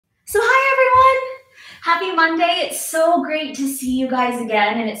Happy Monday. It's so great to see you guys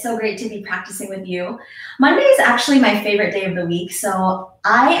again, and it's so great to be practicing with you. Monday is actually my favorite day of the week, so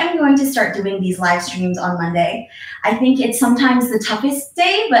I am going to start doing these live streams on Monday. I think it's sometimes the toughest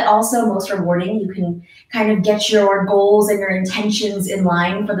day, but also most rewarding. You can kind of get your goals and your intentions in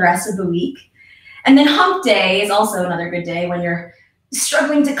line for the rest of the week. And then hump day is also another good day when you're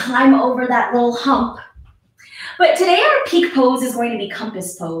struggling to climb over that little hump. But today our peak pose is going to be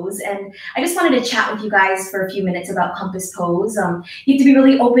compass pose, and I just wanted to chat with you guys for a few minutes about compass pose. You have to be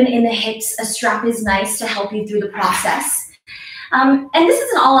really open in the hips. A strap is nice to help you through the process. And this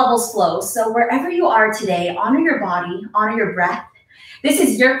is an all levels flow, so wherever you are today, honor your body, honor your breath. This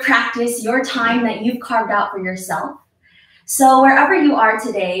is your practice, your time that you've carved out for yourself. So wherever you are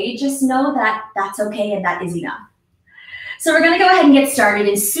today, just know that that's okay and that is enough. So we're going to go ahead and get started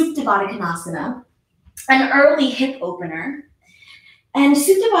in Supta Baddha Konasana, an early hip opener. And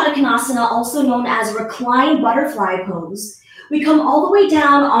Supta Baddha Konasana, also known as reclined butterfly pose, we come all the way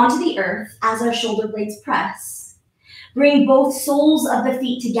down onto the earth as our shoulder blades press. Bring both soles of the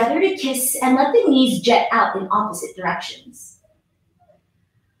feet together to kiss and let the knees jet out in opposite directions.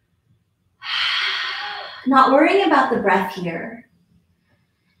 Not worrying about the breath here.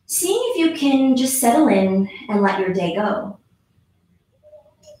 Seeing if you can just settle in and let your day go.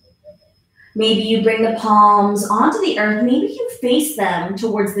 Maybe you bring the palms onto the earth. Maybe you face them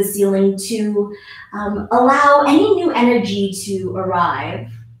towards the ceiling to allow any new energy to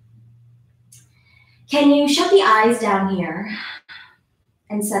arrive. Can you shut the eyes down here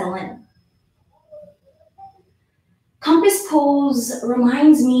and settle in? Compass pose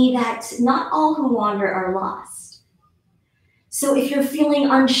reminds me that not all who wander are lost. So if you're feeling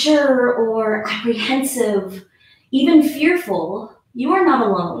unsure or apprehensive, even fearful, you are not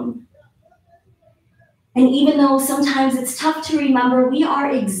alone. And even though sometimes it's tough to remember, we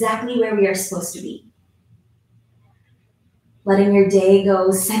are exactly where we are supposed to be. Letting your day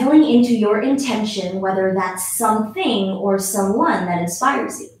go, settling into your intention, whether that's something or someone that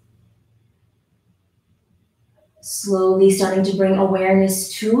inspires you. Slowly starting to bring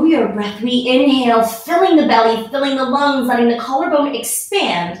awareness to your breath. We inhale, filling the belly, filling the lungs, letting the collarbone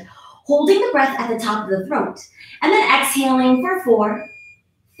expand, holding the breath at the top of the throat. And then exhaling for 4,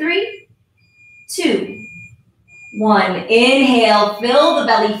 3, 2, 1. Inhale, fill the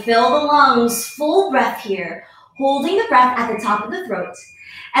belly, fill the lungs, full breath here. Holding the breath at the top of the throat.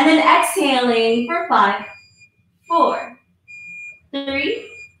 And then exhaling for 5, 4, 3,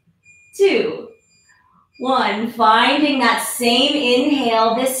 2, 1. Finding that same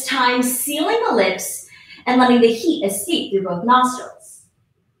inhale, this time sealing the lips and letting the heat escape through both nostrils.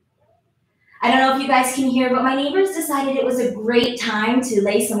 I don't know if you guys can hear, but my neighbors decided it was a great time to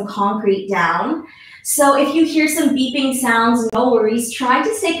lay some concrete down. So if you hear some beeping sounds, no worries. Try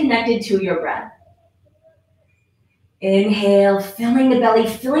to stay connected to your breath. Inhale, filling the belly,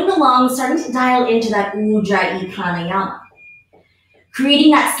 filling the lungs, starting to dial into that Ujjayi pranayama.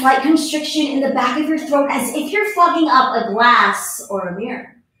 Creating that slight constriction in the back of your throat as if you're fogging up a glass or a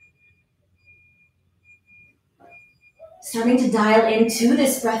mirror. Starting to dial into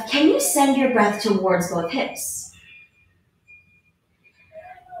this breath, can you send your breath towards both hips?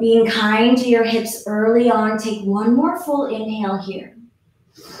 Being kind to your hips early on, take one more full inhale here.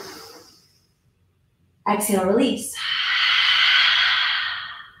 Exhale, release.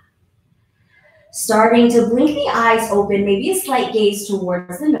 Starting to blink the eyes open, maybe a slight gaze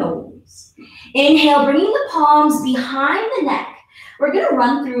towards the nose. Inhale, bringing the palms behind the neck. We're going to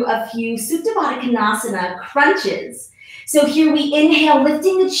run through a few Supta Baddha Konasana crunches. So here we inhale,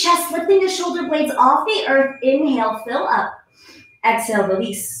 lifting the chest, lifting the shoulder blades off the earth. Inhale, fill up. Exhale,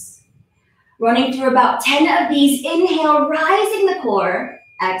 release. Running through about 10 of these. Inhale, rising the core.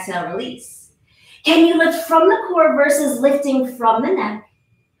 Exhale, release. Can you lift from the core versus lifting from the neck?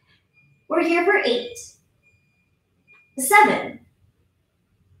 We're here for 8, 7,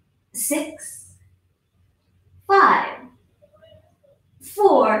 6, 5,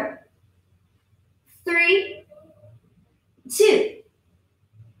 4, 3, 2,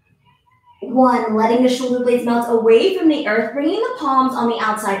 1. Letting the shoulder blades melt away from the earth, bringing the palms on the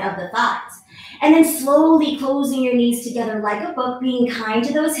outside of the thighs. And then slowly closing your knees together like a book, being kind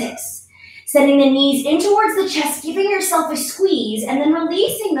to those hips. Sending the knees in towards the chest, giving yourself a squeeze, and then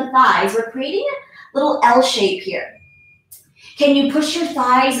releasing the thighs. We're creating a little L shape here. Can you push your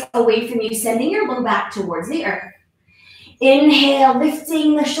thighs away from you, sending your low back towards the earth? Inhale,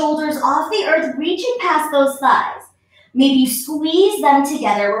 lifting the shoulders off the earth, reaching past those thighs. Maybe you squeeze them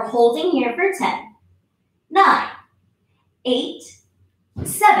together. We're holding here for 10, 9, 8,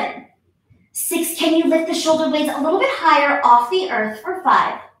 7, 6. Can you lift the shoulder blades a little bit higher off the earth for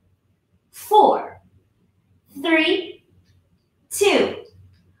 5, 4, 3, 2,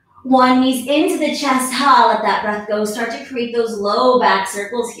 1. Knees into the chest. Let that breath go. Start to create those low back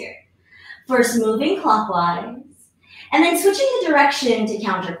circles here. First moving clockwise, and then switching the direction to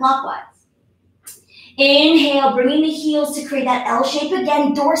counterclockwise. Inhale, bringing the heels to create that L shape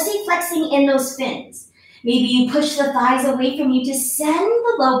again, dorsiflexing in those fins. Maybe you push the thighs away from you to send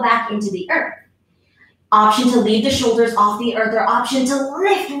the low back into the earth. Option to leave the shoulders off the earth, or option to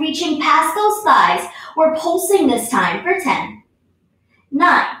lift, reaching past those thighs. We're pulsing this time for 10,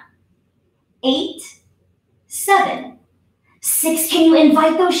 9, 8, 7, 6. Can you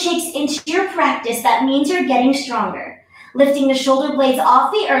invite those shakes into your practice? That means you're getting stronger. Lifting the shoulder blades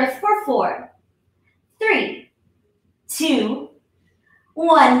off the earth for 4, 3, 2,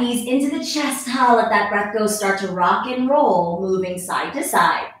 1. Knees into the chest. Let that breath go. Start to rock and roll, moving side to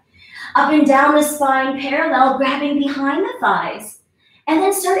side. Up and down the spine, parallel, grabbing behind the thighs. And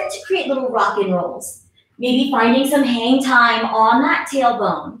then starting to create little rock and rolls. Maybe finding some hang time on that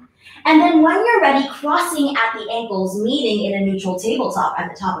tailbone. And then when you're ready, crossing at the ankles, meeting in a neutral tabletop at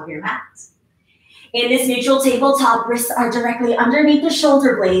the top of your mat. In this neutral tabletop, wrists are directly underneath the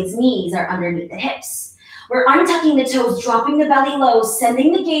shoulder blades, knees are underneath the hips. We're untucking the toes, dropping the belly low,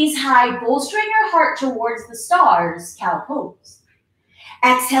 sending the gaze high, bolstering your heart towards the stars, cow pose.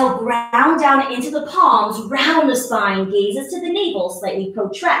 Exhale, ground down into the palms, round the spine, gazes to the navel, slightly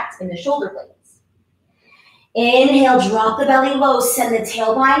protract in the shoulder blades. Inhale, drop the belly low, send the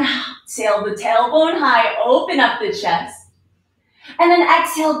tailbone high, open up the chest. And then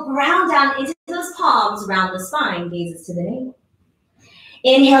exhale, ground down into those palms, round the spine, gazes to the navel.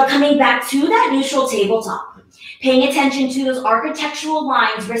 Inhale, coming back to that neutral tabletop. Paying attention to those architectural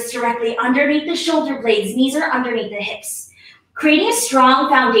lines, wrists directly underneath the shoulder blades, knees are underneath the hips. Creating a strong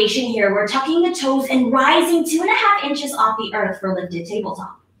foundation here, we're tucking the toes and rising 2.5 inches off the earth for lifted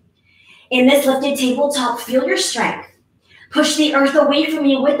tabletop. In this lifted tabletop, feel your strength. Push the earth away from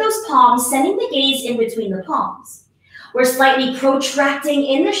you with those palms, sending the gaze in between the palms. We're slightly protracting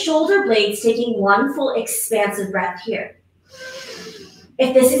in the shoulder blades, taking one full expansive breath here.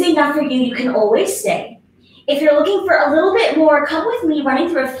 If this is enough for you, you can always stay. If you're looking for a little bit more, come with me, running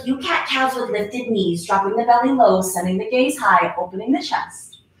through a few cat-cows with lifted knees, dropping the belly low, sending the gaze high, opening the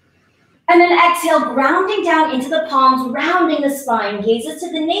chest. And then exhale, grounding down into the palms, rounding the spine, gazes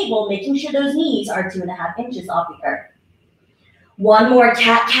to the navel, making sure those knees are 2.5 inches off the earth. One more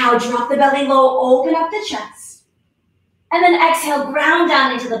cat-cow, drop the belly low, open up the chest. And then exhale, ground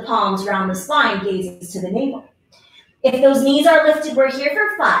down into the palms, round the spine, gazes to the navel. If those knees are lifted, we're here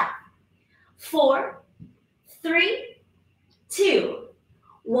for 5, 4, 3, 2,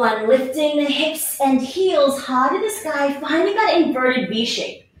 1. Lifting the hips and heels high to the sky, finding that inverted V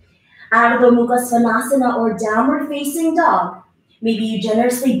shape. Out of the Mukha Svanasana or downward facing dog. Maybe you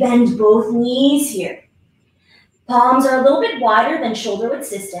generously bend both knees here. Palms are a little bit wider than shoulder width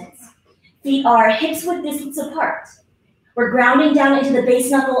distance. Feet are hips width distance apart. We're grounding down into the base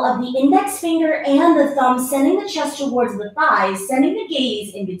knuckle of the index finger and the thumb, sending the chest towards the thighs, sending the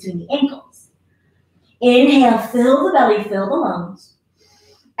gaze in between the ankles. Inhale, fill the belly, fill the lungs.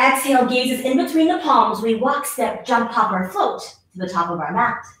 Exhale, gazes in between the palms. We walk, step, jump, hop, or float to the top of our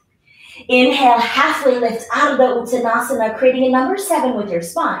mat. Inhale, halfway lift out of the Uttanasana, creating a number 7 with your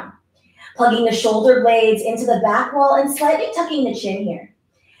spine. Plugging the shoulder blades into the back wall and slightly tucking the chin here.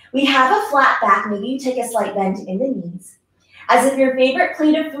 We have a flat back. Maybe you take a slight bend in the knees. As if your favorite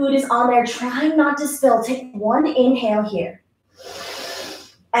plate of food is on there, trying not to spill. Take one inhale here.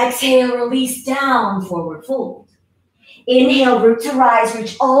 Exhale, release down, forward fold. Inhale, root to rise,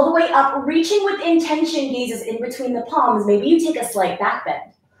 reach all the way up, reaching with intention, gazes in between the palms. Maybe you take a slight back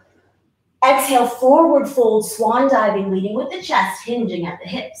bend. Exhale, forward fold, swan diving, leading with the chest, hinging at the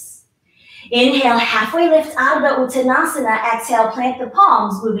hips. Inhale, halfway lift out of the Uttanasana. Exhale, plant the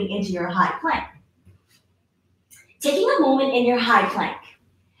palms, moving into your high plank. Taking a moment in your high plank,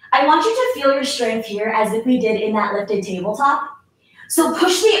 I want you to feel your strength here as if we did in that lifted tabletop. So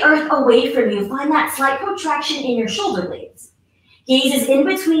push the earth away from you. Find that slight protraction in your shoulder blades. Gaze is in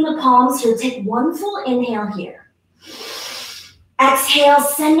between the palms here. Take one full inhale here. Exhale,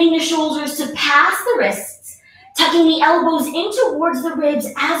 sending the shoulders to pass the wrists, tucking the elbows in towards the ribs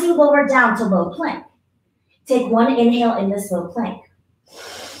as you lower down to low plank. Take one inhale in this low plank.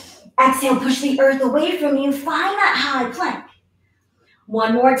 Exhale, push the earth away from you. Find that high plank.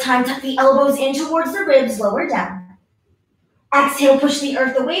 One more time, tuck the elbows in towards the ribs, lower down. Exhale, push the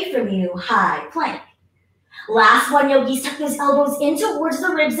earth away from you, high plank. Last one, yogis, tuck those elbows in towards the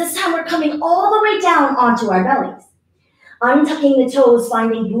ribs. This time we're coming all the way down onto our bellies. Untucking the toes,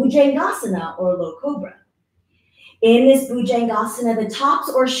 finding Bhujangasana or low cobra. In this Bhujangasana, the tops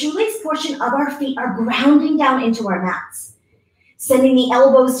or shoelace portion of our feet are grounding down into our mats, sending the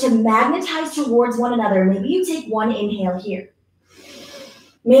elbows to magnetize towards one another. Maybe you take one inhale here.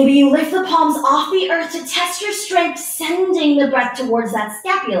 Maybe you lift the palms off the earth to test your strength, sending the breath towards that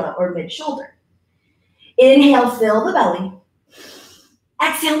scapula or mid-shoulder. Inhale, fill the belly.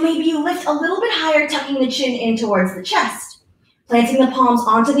 Exhale, maybe you lift a little bit higher, tucking the chin in towards the chest, planting the palms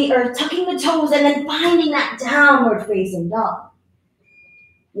onto the earth, tucking the toes, and then finding that downward facing dog.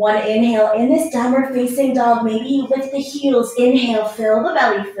 One inhale in this downward facing dog, maybe you lift the heels. Inhale, fill the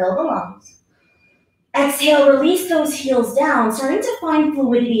belly, fill the lungs. Exhale, release those heels down, starting to find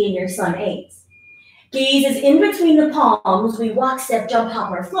fluidity in your sun A's. Gaze is in between the palms. We walk, step, jump,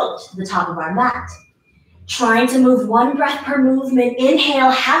 hop, or float to the top of our mat. Trying to move one breath per movement. Inhale,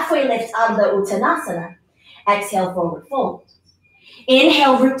 halfway lift out of the Uttanasana. Exhale, forward fold.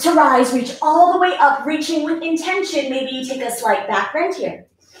 Inhale, root to rise, reach all the way up, reaching with intention. Maybe you take a slight back bend here.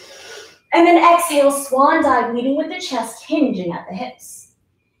 And then exhale, swan dive, leading with the chest, hinging at the hips.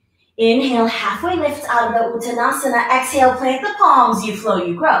 Inhale, halfway lift out of the Uttanasana. Exhale, plant the palms, you flow,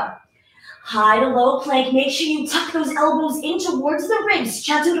 you grow. High to low plank, make sure you tuck those elbows in towards the ribs.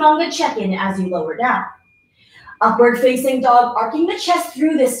 Chaturanga check-in as you lower down. Upward facing dog, arcing the chest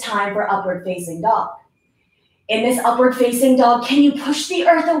through this time for upward facing dog. In this upward facing dog, can you push the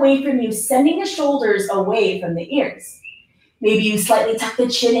earth away from you, sending the shoulders away from the ears? Maybe you slightly tuck the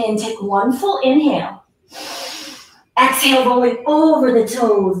chin in, take one full inhale. Exhale, rolling over the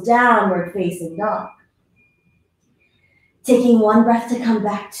toes, downward facing dog. Taking one breath to come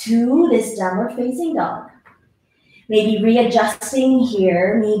back to this downward facing dog. Maybe readjusting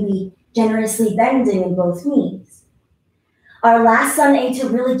here, maybe generously bending in both knees. Our last sun A to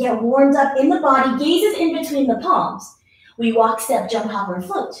really get warmed up in the body, gazes in between the palms. We walk, step, jump, hop, or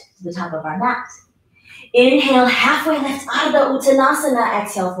float to the top of our mat. Inhale, halfway lift out of the Uttanasana.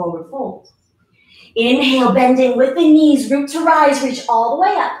 Exhale, forward fold. Inhale, bending with the knees, root to rise, reach all the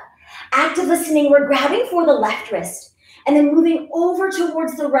way up. Active listening, we're grabbing for the left wrist and then moving over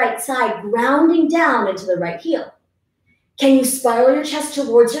towards the right side, grounding down into the right heel. Can you spiral your chest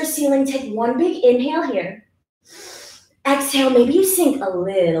towards your ceiling? Take one big inhale here. Exhale, maybe you sink a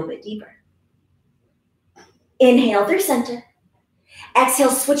little bit deeper. Inhale through center. Exhale,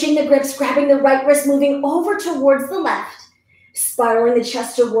 switching the grips, grabbing the right wrist, moving over towards the left. Spiraling the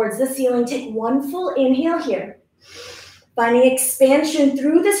chest towards the ceiling. Take one full inhale here. Finding expansion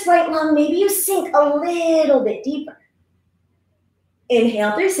through this right lung. Maybe you sink a little bit deeper.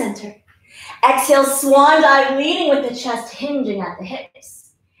 Inhale through center. Exhale, swan dive, leading with the chest, hinging at the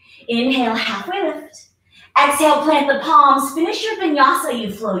hips. Inhale, halfway lift. Exhale, plant the palms. Finish your vinyasa,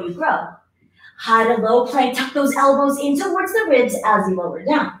 you flow, you grow. High to low plank, tuck those elbows in towards the ribs as you lower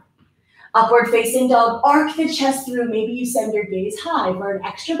down. Upward facing dog, arc the chest through. Maybe you send your gaze high for an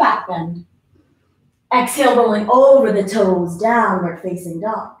extra back bend. Exhale, rolling over the toes, downward facing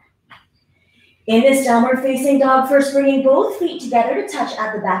dog. In this downward facing dog, first bringing both feet together to touch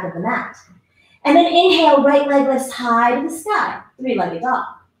at the back of the mat. And then inhale, right leg lifts high to the sky, three-legged dog.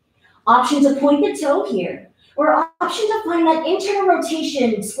 Option to point the toe here, or option to find that internal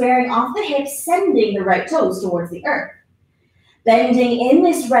rotation, squaring off the hips, sending the right toes towards the earth. Bending in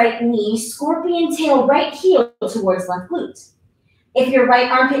this right knee, scorpion tail, right heel towards left glute. If your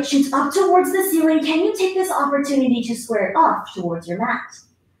right armpit shoots up towards the ceiling, can you take this opportunity to square it off towards your mat?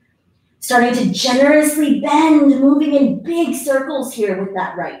 Starting to generously bend, moving in big circles here with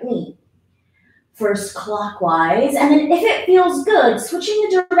that right knee. First clockwise, and then if it feels good, switching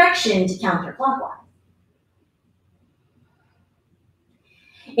the direction to counterclockwise.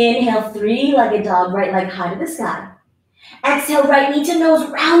 Inhale, three-legged dog, right leg high to the sky. Exhale, right knee to nose,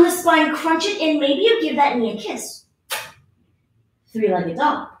 round the spine, crunch it in. Maybe you give that knee a kiss. Three-legged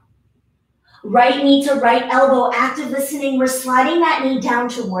dog. Right knee to right elbow, active listening. We're sliding that knee down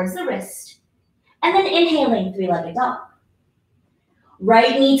towards the wrist. And then inhaling, three-legged dog.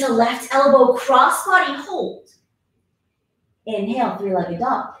 Right knee to left elbow, cross body hold. Inhale, three-legged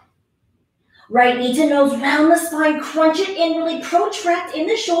dog. Right knee to nose, round the spine, crunch it in, really protract in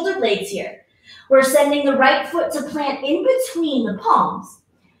the shoulder blades here. We're sending the right foot to plant in between the palms.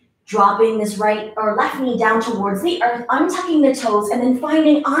 Dropping this right or left knee down towards the earth, untucking the toes, and then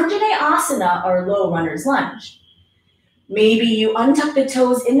finding Anjaneyasana or low runner's lunge. Maybe you untuck the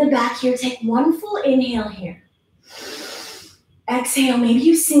toes in the back here. Take one full inhale here. Exhale, maybe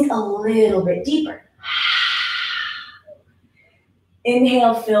you sink a little bit deeper.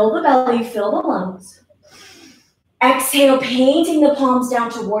 Inhale, fill the belly, fill the lungs. Exhale, painting the palms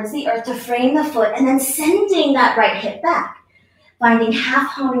down towards the earth to frame the foot, and then sending that right hip back, finding half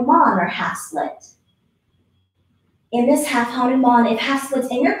Hanuman or half split. In this half Hanuman, if half split's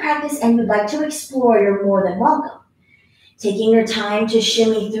in your practice and you'd like to explore, you're more than welcome. Taking your time to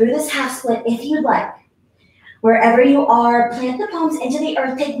shimmy through this half split if you'd like. Wherever you are, plant the palms into the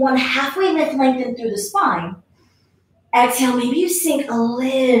earth, take one halfway lift, lengthen through the spine. Exhale, maybe you sink a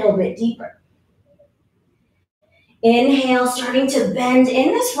little bit deeper. Inhale, starting to bend in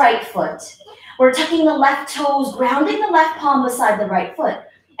this right foot. We're tucking the left toes, grounding the left palm beside the right foot.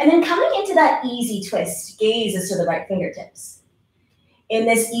 And then coming into that easy twist, gazes to the right fingertips. In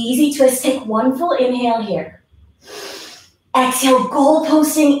this easy twist, take one full inhale here. Exhale, goal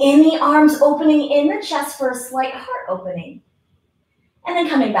posting in the arms, opening in the chest for a slight heart opening. And then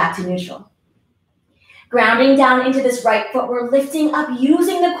coming back to neutral. Grounding down into this right foot, we're lifting up,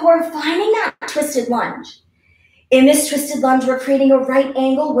 using the core, finding that twisted lunge. In this twisted lunge, we're creating a right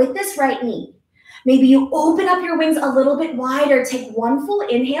angle with this right knee. Maybe you open up your wings a little bit wider. Take one full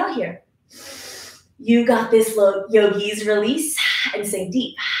inhale here. You got this, yogis. Release and sink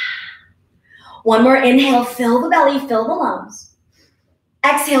deep. One more inhale, fill the belly, fill the lungs.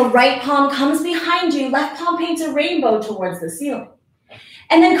 Exhale, right palm comes behind you. Left palm paints a rainbow towards the ceiling.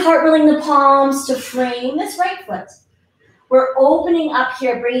 And then cartwheeling the palms to frame this right foot. We're opening up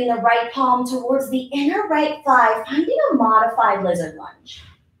here, bringing the right palm towards the inner right thigh, finding a modified lizard lunge.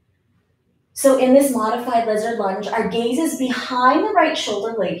 So in this modified lizard lunge, our gaze is behind the right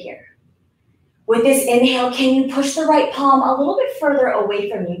shoulder blade here. With this inhale, can you push the right palm a little bit further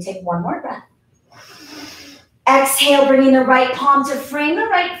away from you? Take one more breath. Exhale, bringing the right palm to frame the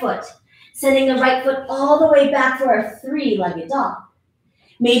right foot, sending the right foot all the way back for a three-legged dog.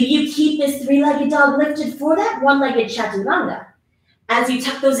 Maybe you keep this three-legged dog lifted for that one-legged chaturanga. As you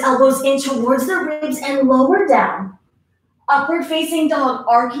tuck those elbows in towards the ribs and lower down. Upward facing dog,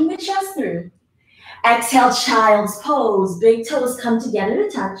 arcing the chest through. Exhale, child's pose. Big toes come together to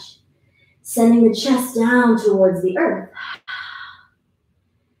touch. Sending the chest down towards the earth.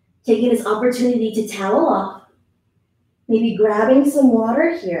 Taking this opportunity to towel off. Maybe grabbing some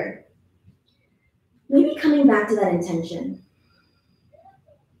water here. Maybe coming back to that intention.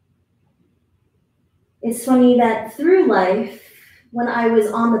 It's funny that through life, when I was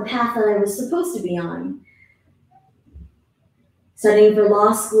on the path that I was supposed to be on, studying for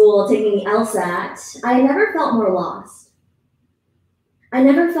law school, taking the LSAT, I never felt more lost. I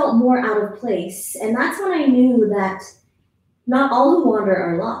never felt more out of place. And that's when I knew that not all who wander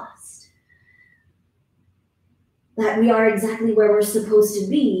are lost. That we are exactly where we're supposed to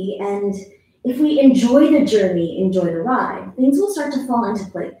be. And if we enjoy the journey, enjoy the ride, things will start to fall into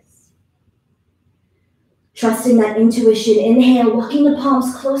place. Trusting that intuition, inhale, walking the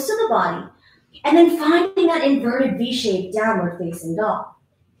palms close to the body, and then finding that inverted V-shape, downward facing dog.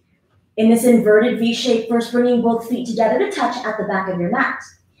 In this inverted V-shape, first bringing both feet together to touch at the back of your mat.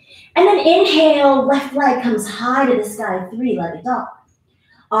 And then inhale, left leg comes high to the sky, three-legged dog.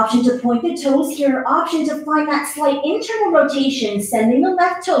 Option to point the toes here, option to find that slight internal rotation, sending the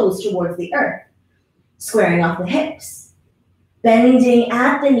left toes towards the earth, squaring off the hips. Bending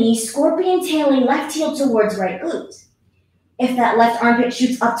at the knee, scorpion tailing left heel towards right glute. If that left armpit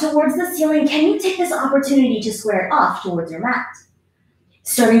shoots up towards the ceiling, can you take this opportunity to square it off towards your mat?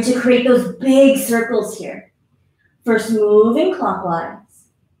 Starting to create those big circles here. First moving clockwise.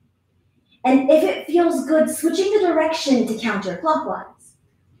 And if it feels good, switching the direction to counterclockwise.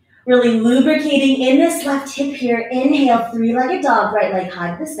 Really lubricating in this left hip here. Inhale, three-legged dog, right leg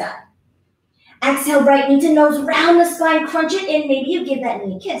high to the sky. Exhale, right knee to nose, round the spine, crunch it in. Maybe you give that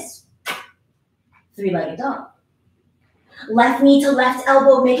knee a kiss. Three-legged dog. Left knee to left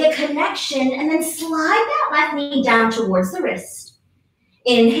elbow, make a connection, and then slide that left knee down towards the wrist.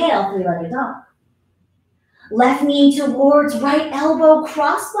 Inhale, three-legged dog. Left knee towards right elbow,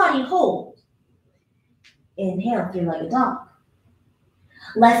 cross-body hold. Inhale, three-legged dog.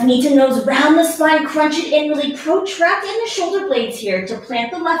 Left knee to nose, round the spine, crunch it in, really protract in the shoulder blades here to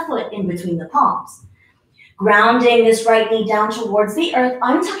plant the left foot in between the palms. Grounding this right knee down towards the earth,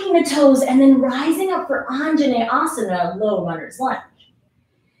 untucking the toes, and then rising up for asana, low runner's lunge.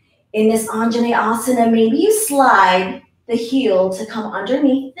 In this asana, maybe you slide the heel to come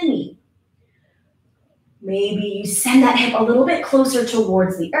underneath the knee. Maybe you send that hip a little bit closer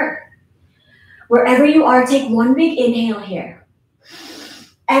towards the earth. Wherever you are, take one big inhale here.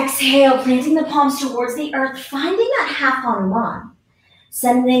 Exhale, planting the palms towards the earth, finding that half Hanuman.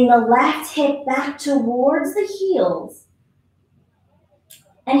 Sending the left hip back towards the heels.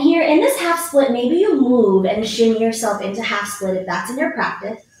 And here in this half split, maybe you move and shimmy yourself into half split if that's in your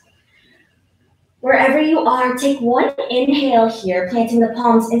practice. Wherever you are, take one inhale here, planting the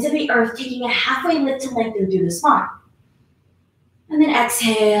palms into the earth, taking a halfway lift to lengthen through the spine. And then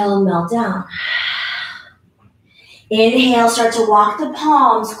exhale, melt down. Inhale, start to walk the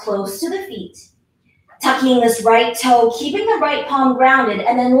palms close to the feet. Tucking this right toe, keeping the right palm grounded,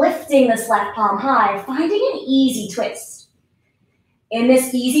 and then lifting this left palm high, finding an easy twist. In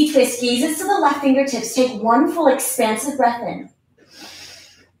this easy twist, gazes to the left fingertips. Take one full expansive breath in.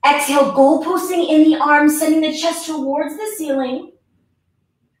 Exhale, goalposting in the arms, sending the chest towards the ceiling,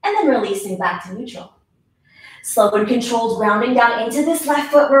 and then releasing back to neutral. Slow and controlled, grounding down into this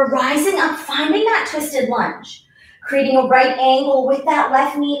left foot. We're rising up, finding that twisted lunge. Creating a right angle with that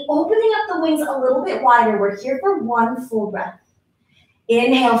left knee, opening up the wings a little bit wider. We're here for one full breath.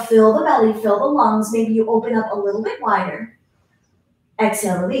 Inhale, fill the belly, fill the lungs. Maybe you open up a little bit wider.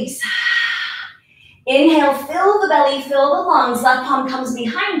 Exhale, release. Inhale, fill the belly, fill the lungs. Left palm comes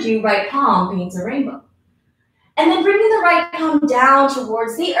behind you, right palm paints a rainbow. And then bringing the right palm down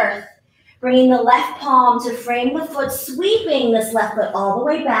towards the earth. Bringing the left palm to frame the foot, sweeping this left foot all the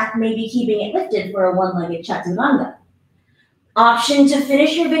way back, maybe keeping it lifted for a one-legged chaturanga. Option to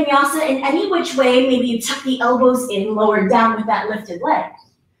finish your vinyasa in any which way. Maybe you tuck the elbows in, lower down with that lifted leg.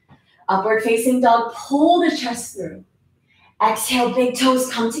 Upward facing dog, pull the chest through. Exhale, big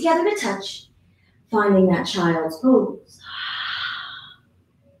toes come together to touch, finding that child's pose.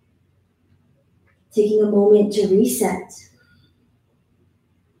 Taking a moment to reset.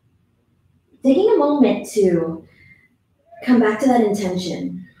 Taking a moment to come back to that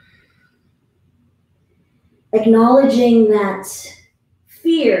intention. Acknowledging that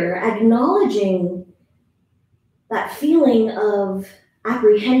fear, acknowledging that feeling of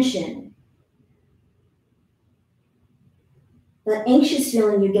apprehension, that anxious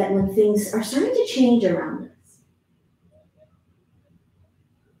feeling you get when things are starting to change around us.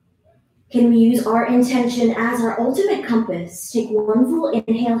 Can we use our intention as our ultimate compass? Take one full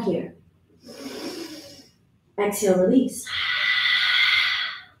inhale here. Exhale, release.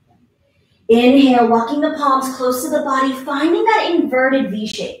 Inhale, walking the palms close to the body, finding that inverted V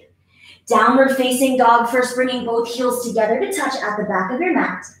shape. Downward facing dog first, bringing both heels together to touch at the back of your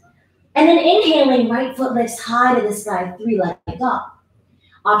mat. And then inhaling, right foot lifts high to the sky, three-legged dog.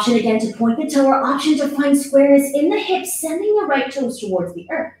 Option again to point the toe, or option to find squareness in the hips, sending the right toes towards the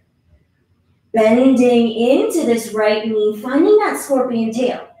earth. Bending into this right knee, finding that scorpion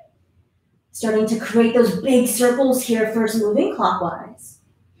tail. Starting to create those big circles here, first moving clockwise.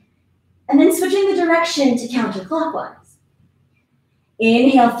 And then switching the direction to counterclockwise.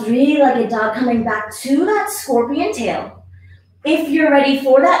 Inhale, three-legged dog, coming back to that scorpion tail. If you're ready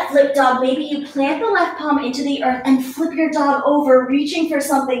for that flip dog, maybe you plant the left palm into the earth and flip your dog over, reaching for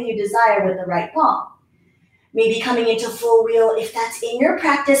something you desire with the right palm. Maybe coming into full wheel, if that's in your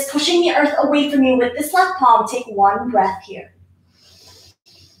practice, pushing the earth away from you with this left palm. Take one breath here.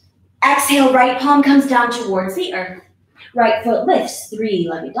 Exhale, right palm comes down towards the earth. Right foot lifts,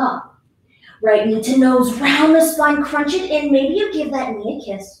 three-legged dog. Right knee to nose, round the spine, crunch it in. Maybe you give that knee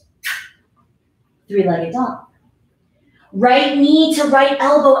a kiss. Three-legged dog. Right knee to right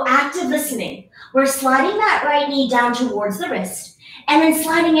elbow, active listening. We're sliding that right knee down towards the wrist, and then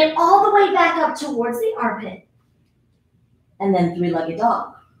sliding it all the way back up towards the armpit. And then three-legged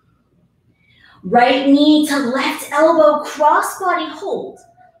dog. Right knee to left elbow, cross body hold.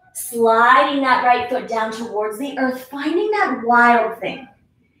 Sliding that right foot down towards the earth, finding that wild thing.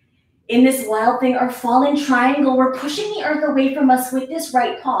 In this wild thing or fallen triangle, we're pushing the earth away from us with this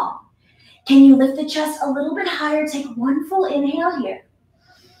right palm. Can you lift the chest a little bit higher? Take one full inhale here.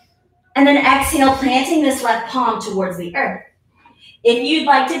 And then exhale, planting this left palm towards the earth. If you'd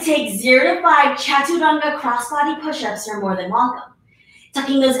like to take 0 to 5 chaturanga crossbody push-ups, you're more than welcome.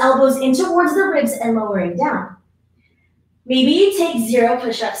 Tucking those elbows in towards the ribs and lowering down. Maybe you take 0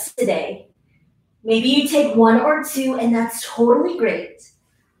 push-ups today. Maybe you take 1 or 2, and that's totally great.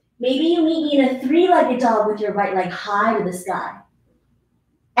 Maybe you meet me in a three-legged dog with your right leg high to the sky.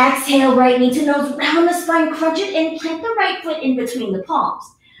 Exhale, right knee to nose, round the spine, crunch it in, plant the right foot in between the palms.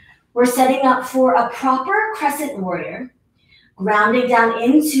 We're setting up for a proper crescent warrior, grounding down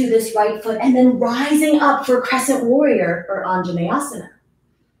into this right foot, and then rising up for crescent warrior or Anjaneyasana.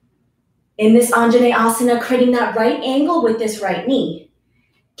 In this Anjaneyasana, creating that right angle with this right knee.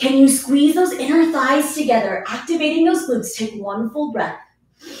 Can you squeeze those inner thighs together, activating those glutes? Take one full breath.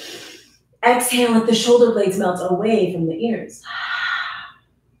 Exhale, let the shoulder blades melt away from the ears.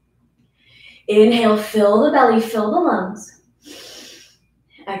 Inhale, fill the belly, fill the lungs.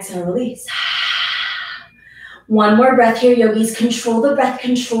 Exhale, release. One more breath here, yogis. Control the breath,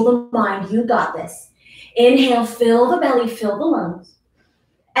 control the mind. You got this. Inhale, fill the belly, fill the lungs.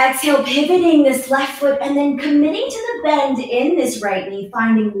 Exhale, pivoting this left foot and then committing to the bend in this right knee,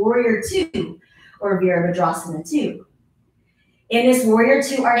 finding warrior 2 or Virabhadrasana 2. In this warrior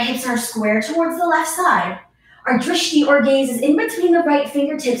 2, our hips are square towards the left side. Our drishti or gaze is in between the right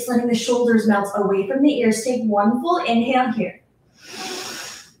fingertips, letting the shoulders melt away from the ears. Take one full inhale here.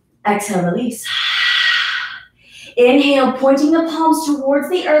 Exhale, release. Inhale, pointing the palms towards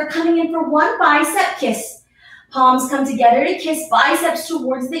the earth, coming in for one bicep kiss. Palms come together to kiss, biceps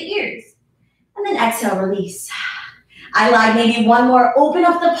towards the ears. And then exhale, release. I like maybe one more. Open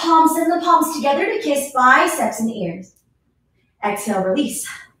up the palms, send the palms together to kiss, biceps and ears. Exhale, release.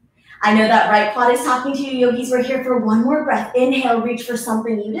 I know that right quad is talking to you, yogis. We're here for one more breath. Inhale, reach for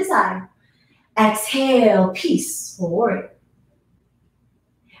something you desire. Exhale, peaceful warrior.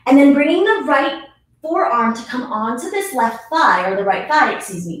 And then bringing the right forearm to come onto this left thigh, or the right thigh,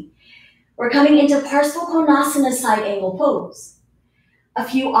 excuse me. We're coming into Parsva Konasana side angle pose. A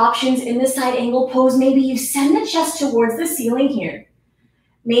few options in the side angle pose. Maybe you send the chest towards the ceiling here.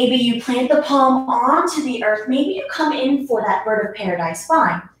 Maybe you plant the palm onto the earth. Maybe you come in for that bird of paradise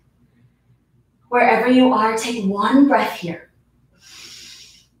spine. Wherever you are, take one breath here.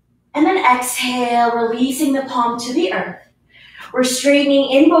 And then exhale, releasing the palm to the earth. We're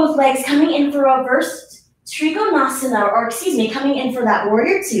straightening in both legs, coming in for reverse Trikonasana, or excuse me, coming in for that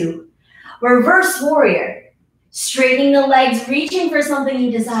warrior two. Reverse warrior. Straightening the legs, reaching for something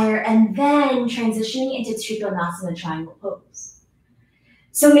you desire, and then transitioning into Trikonasana triangle pose.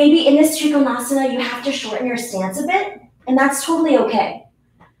 So maybe in this Trikonasana, you have to shorten your stance a bit, and that's totally okay.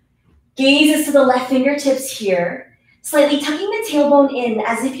 Gaze is to the left fingertips here, slightly tucking the tailbone in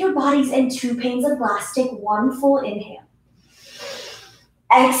as if your body's in two panes of glass. Take one full inhale.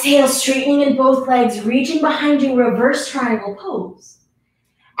 Exhale, straightening in both legs, reaching behind you, reverse triangle pose.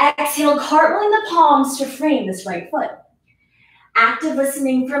 Exhale, cartwheeling the palms to frame this right foot. Active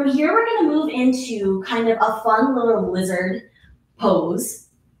listening. From here, we're going to move into kind of a fun little lizard pose.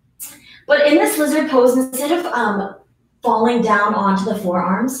 But in this lizard pose, instead of falling down onto the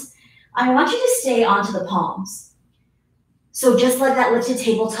forearms, I want you to stay onto the palms. So just like that lifted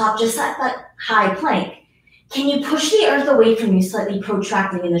tabletop, just like that high plank, can you push the earth away from you, slightly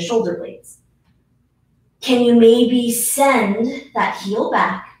protracting in the shoulder blades? Can you maybe send that heel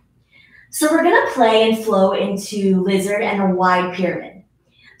back? So we're going to play and flow into lizard and a wide pyramid.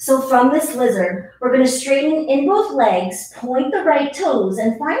 So from this lizard, we're going to straighten in both legs, point the right toes,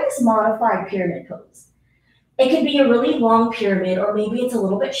 and find this modified pyramid pose. It could be a really long pyramid, or maybe it's a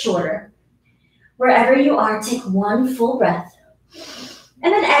little bit shorter. Wherever you are, take one full breath.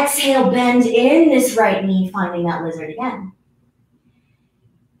 And then exhale, bend in this right knee, finding that lizard again.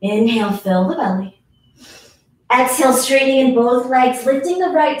 Inhale, fill the belly. Exhale, straightening in both legs, lifting the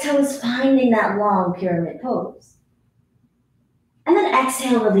right toes, finding that long pyramid pose. And then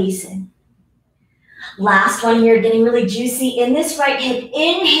exhale, releasing. Last one here, getting really juicy in this right hip.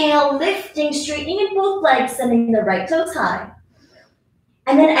 Inhale, lifting, straightening in both legs, sending the right toes high.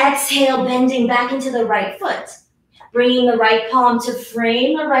 And then exhale, bending back into the right foot. Bringing the right palm to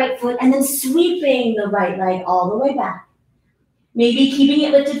frame the right foot, and then sweeping the right leg all the way back. Maybe keeping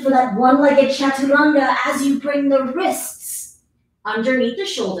it lifted for that one-legged chaturanga as you bring the wrists underneath the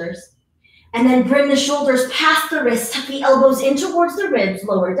shoulders, and then bring the shoulders past the wrists, tuck the elbows in towards the ribs,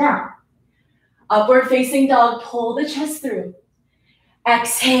 lower down. Upward facing dog, pull the chest through.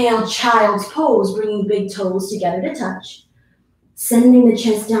 Exhale, child's pose, bringing big toes together to touch. Sending the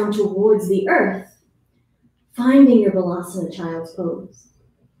chest down towards the earth. Finding your Balasana child's pose.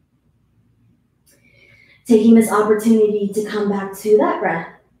 Taking this opportunity to come back to that breath.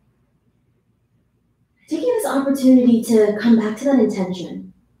 Taking this opportunity to come back to that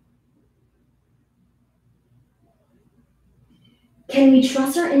intention. Can we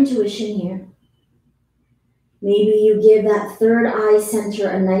trust our intuition here? Maybe you give that third eye center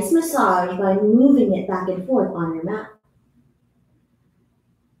a nice massage by moving it back and forth on your mat.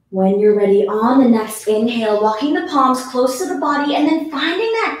 When you're ready, on the next inhale, walking the palms close to the body and then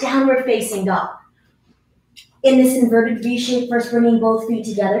finding that downward facing dog. In this inverted V shape, first bringing both feet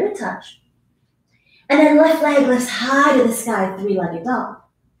together to touch. And then left leg lifts high to the sky, three-legged dog.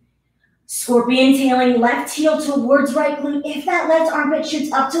 Scorpion tailing, left heel towards right glute. If that left armpit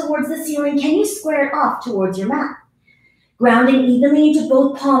shoots up towards the ceiling, can you square it off towards your mat? Grounding evenly into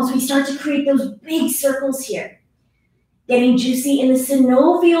both palms, we start to create those big circles here. Getting juicy in the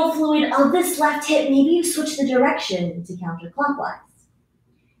synovial fluid of this left hip. Maybe you switch the direction to counterclockwise.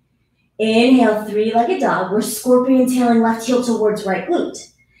 Inhale, three-legged dog. We're scorpion tailing, left heel towards right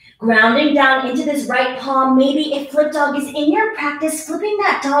glute. Grounding down into this right palm. Maybe if flip dog is in your practice, flipping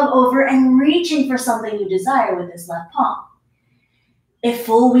that dog over and reaching for something you desire with this left palm. If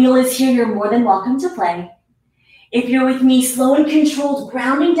full wheel is here, you're more than welcome to play. If you're with me, slow and controlled,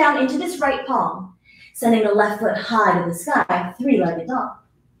 grounding down into this right palm. Sending the left foot high to the sky, three-legged dog.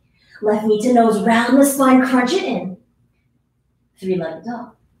 Left knee to nose, round the spine, crunch it in. Three-legged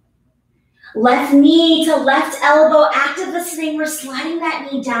dog. Left knee to left elbow, active listening. We're sliding that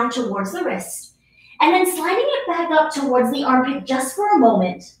knee down towards the wrist. And then sliding it back up towards the armpit just for a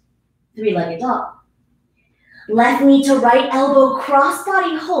moment. Three-legged dog. Left knee to right elbow,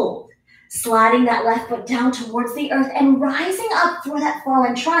 cross-body hold. Sliding that left foot down towards the earth and rising up for that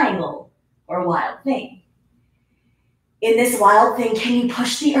fallen triangle or wild thing. In this wild thing, can you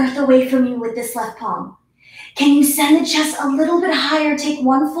push the earth away from you with this left palm? Can you send the chest a little bit higher? Take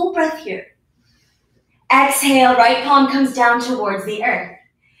one full breath here. Exhale, right palm comes down towards the earth.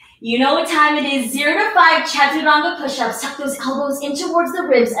 You know what time it is, 0 to 5 chaturanga push-ups. Tuck those elbows in towards the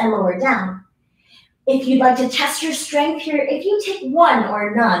ribs and lower down. If you'd like to test your strength here, if you take one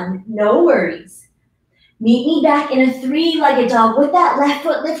or none, no worries. Meet me back in a three-legged dog with that left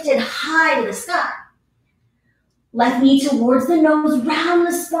foot lifted high to the sky. Left knee towards the nose, round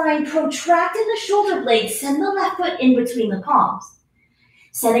the spine, protracting the shoulder blades, send the left foot in between the palms.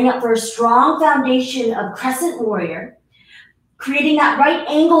 Setting up for a strong foundation of crescent warrior, creating that right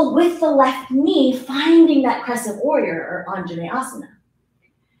angle with the left knee, finding that crescent warrior or Anjane asana.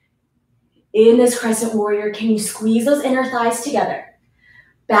 In this crescent warrior, can you squeeze those inner thighs together?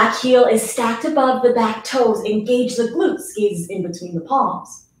 Back heel is stacked above the back toes. Engage the glutes, gaze in between the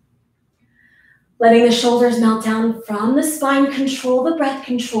palms. Letting the shoulders melt down from the spine. Control the breath,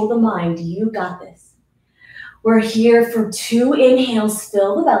 control the mind. You got this. We're here for 2 inhales.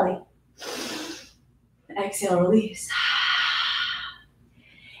 Fill the belly. Exhale, release.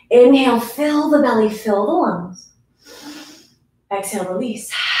 Inhale, fill the belly, fill the lungs. Exhale,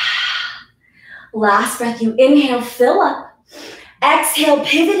 release. Last breath, you inhale, fill up. Exhale,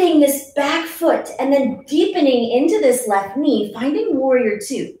 pivoting this back foot and then deepening into this left knee, finding warrior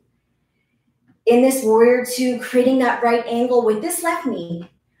 2. In this warrior 2, creating that right angle with this left knee.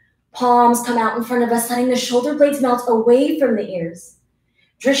 Palms come out in front of us, letting the shoulder blades melt away from the ears.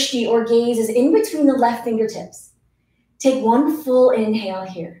 Drishti or gaze is in between the left fingertips. Take one full inhale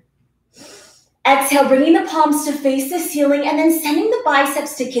here. Exhale, bringing the palms to face the ceiling and then sending the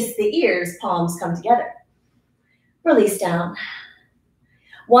biceps to kiss the ears. Palms come together. Release down.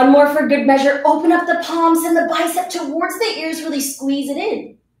 One more for good measure. Open up the palms and the bicep towards the ears. Really squeeze it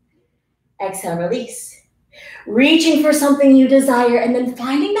in. Exhale, release. Reaching for something you desire and then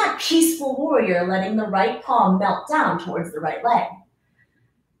finding that peaceful warrior, letting the right palm melt down towards the right leg.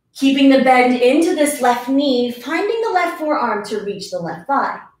 Keeping the bend into this left knee, finding the left forearm to reach the left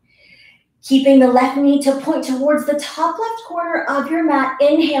thigh. Keeping the left knee to point towards the top left corner of your mat.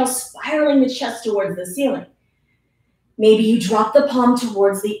 Inhale, spiraling the chest towards the ceiling. Maybe you drop the palm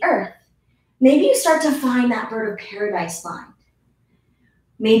towards the earth. Maybe you start to find that bird of paradise bind.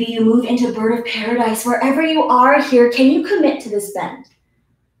 Maybe you move into bird of paradise. Wherever you are here, can you commit to this bend?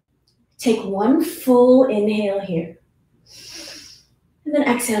 Take one full inhale here. And then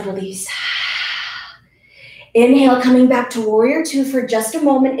exhale, release. Inhale, coming back to warrior 2 for just a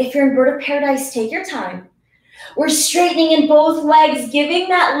moment. If you're in bird of paradise, take your time. We're straightening in both legs, giving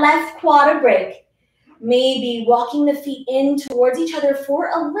that left quad a break. Maybe walking the feet in towards each other for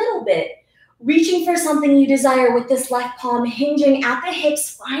a little bit. Reaching for something you desire with this left palm, hinging at the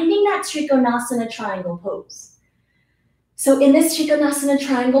hips, finding that Trikonasana triangle pose. So in this Trikonasana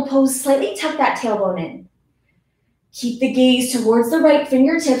triangle pose, slightly tuck that tailbone in. Keep the gaze towards the right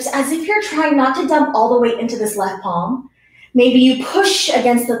fingertips as if you're trying not to dump all the weight into this left palm. Maybe you push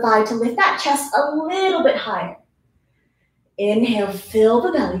against the thigh to lift that chest a little bit higher. Inhale, fill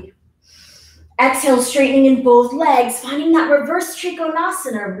the belly. Exhale, straightening in both legs, finding that reverse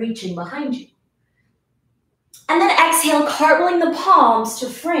Trikonasana reaching behind you. And then exhale, cartwheeling the palms to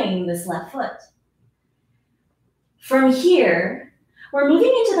frame this left foot. From here, we're moving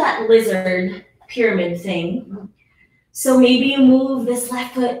into that lizard pyramid thing. So maybe you move this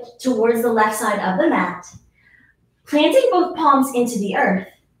left foot towards the left side of the mat, planting both palms into the earth,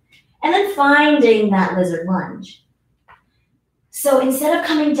 and then finding that lizard lunge. So instead of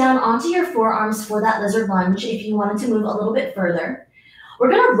coming down onto your forearms for that lizard lunge, if you wanted to move a little bit further, we're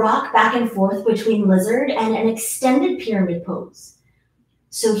going to rock back and forth between lizard and an extended pyramid pose.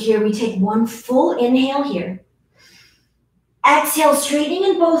 So here we take one full inhale here. Exhale, straightening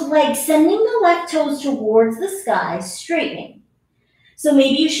in both legs, sending the left toes towards the sky, straightening. So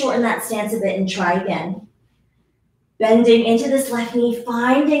maybe you shorten that stance a bit and try again. Bending into this left knee,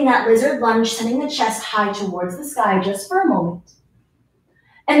 finding that lizard lunge, sending the chest high towards the sky just for a moment.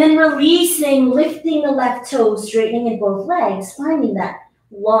 And then releasing, lifting the left toes, straightening in both legs, finding that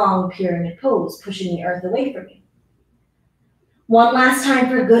long pyramid pose, pushing the earth away from you. One last time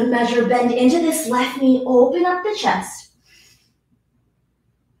for good measure, bend into this left knee, open up the chest.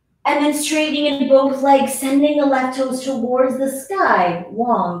 And then straightening in both legs, sending the left toes towards the sky,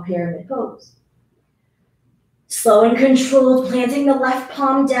 long pyramid pose. Slow and controlled, planting the left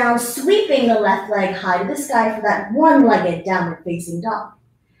palm down, sweeping the left leg high to the sky for that one-legged downward facing dog.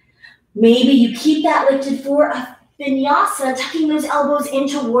 Maybe you keep that lifted for a Vinyasa, tucking those elbows in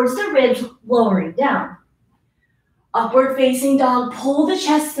towards the ribs, lowering down. Upward facing dog, pull the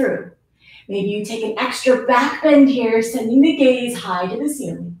chest through. Maybe you take an extra back bend here, sending the gaze high to the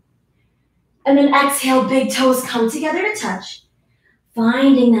ceiling. And then exhale, big toes come together to touch,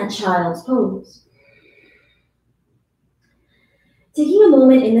 finding that child's pose. Taking a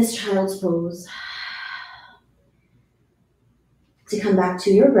moment in this child's pose to come back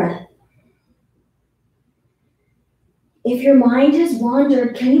to your breath. If your mind has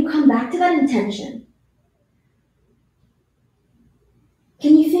wandered, can you come back to that intention?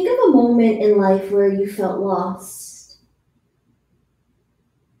 Can you think of a moment in life where you felt lost?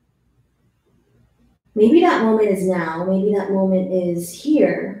 Maybe that moment is now, maybe that moment is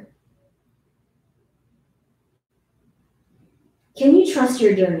here. Can you trust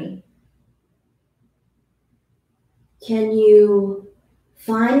your journey? Can you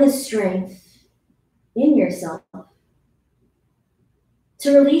find the strength in yourself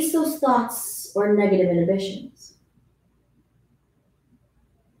to release those thoughts or negative inhibitions?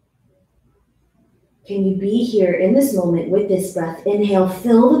 Can you be here in this moment with this breath? Inhale,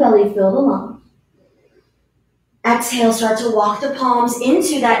 fill the belly, fill the lungs. Exhale, start to walk the palms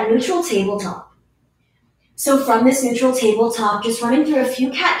into that neutral tabletop. So from this neutral tabletop, just running through a few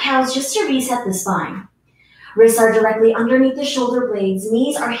cat-cows just to reset the spine. Wrists are directly underneath the shoulder blades.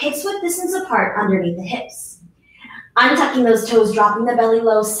 Knees are hips width distance apart underneath the hips. Untucking those toes, dropping the belly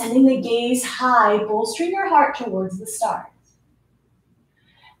low, sending the gaze high, bolstering your heart towards the stars.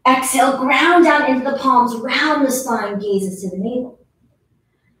 Exhale, ground down into the palms, round the spine, gazes to the navel.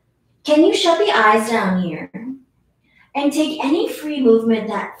 Can you shut the eyes down here and take any free movement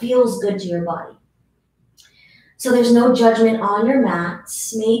that feels good to your body? So there's no judgment on your mat.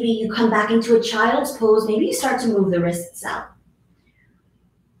 Maybe you come back into a child's pose. Maybe you start to move the wrists out.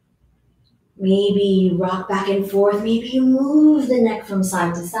 Maybe you rock back and forth. Maybe you move the neck from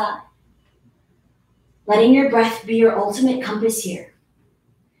side to side. Letting your breath be your ultimate compass here.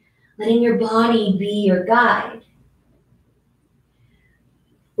 Letting your body be your guide.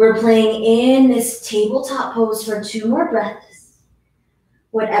 We're playing in this tabletop pose for 2 more breaths.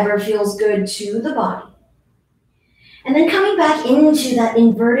 Whatever feels good to the body. And then coming back into that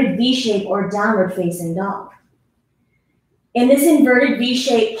inverted V shape or downward facing dog. In this inverted V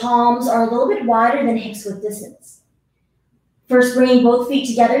shape, palms are a little bit wider than hips width distance. First, bringing both feet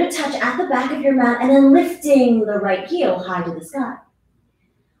together to touch at the back of your mat and then lifting the right heel high to the sky.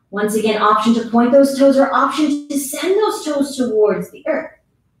 Once again, option to point those toes or option to send those toes towards the earth.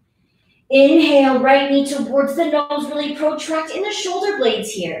 Inhale, right knee towards the nose, really protract in the shoulder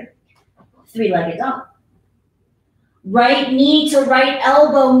blades here. 3-legged dog. Right knee to right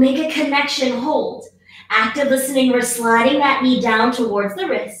elbow, make a connection, hold. Active listening, we're sliding that knee down towards the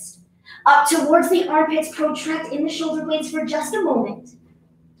wrist. Up towards the armpits, protract in the shoulder blades for just a moment.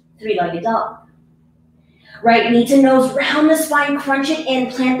 3-legged dog. Right knee to nose, round the spine, crunch it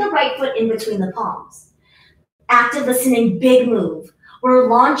in, plant the right foot in between the palms. Active listening, big move. We're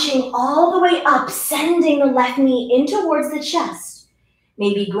launching all the way up, sending the left knee in towards the chest.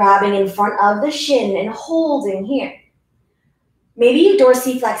 Maybe grabbing in front of the shin and holding here. Maybe you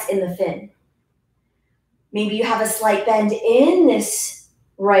dorsiflex in the fin. Maybe you have a slight bend in this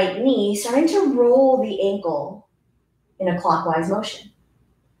right knee, starting to roll the ankle in a clockwise motion.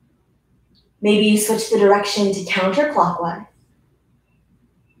 Maybe you switch the direction to counterclockwise.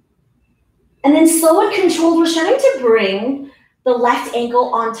 And then slow and controlled, we're starting to bring the left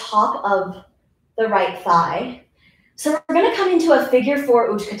ankle on top of the right thigh. So we're going to come into a figure 4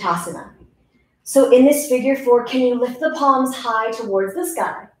 Utkatasana. So in this figure 4, can you lift the palms high towards the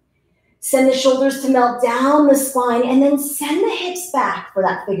sky? Send the shoulders to melt down the spine and then send the hips back for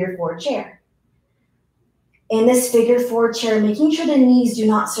that figure 4 chair. In this figure 4 chair, making sure the knees do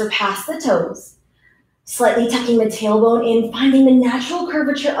not surpass the toes. Slightly tucking the tailbone in, finding the natural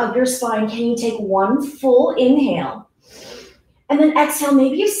curvature of your spine. Can you take 1 full inhale? And then exhale,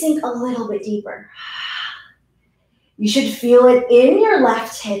 maybe you sink a little bit deeper. You should feel it in your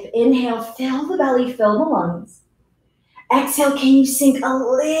left hip. Inhale, fill the belly, fill the lungs. Exhale, can you sink a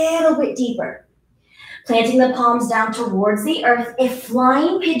little bit deeper? Planting the palms down towards the earth. If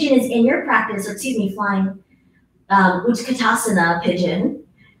flying pigeon is in your practice, or flying Utkatasana pigeon,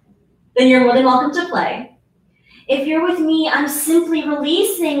 then you're more than welcome to play. If you're with me, I'm simply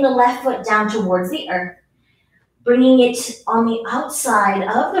releasing the left foot down towards the earth. Bringing it on the outside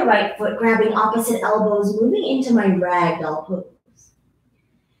of the right foot, grabbing opposite elbows, moving into my ragdoll pose.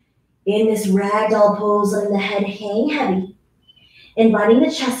 In this ragdoll pose, letting the head hang heavy, inviting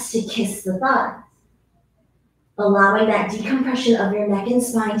the chest to kiss the thighs. Allowing that decompression of your neck and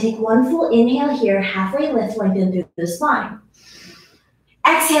spine. Take one full inhale here, halfway lift, lengthen through the spine.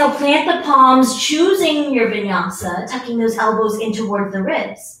 Exhale, plant the palms, choosing your vinyasa, tucking those elbows in towards the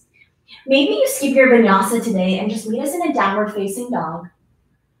ribs. Maybe you skip your vinyasa today and just meet us in a downward facing dog.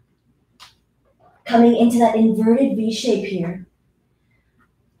 Coming into that inverted V shape here.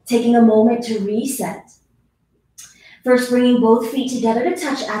 Taking a moment to reset. First, bringing both feet together to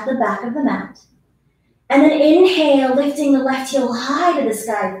touch at the back of the mat. And then inhale, lifting the left heel high to the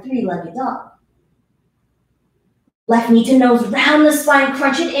sky, three-legged dog. Left knee to nose, round the spine,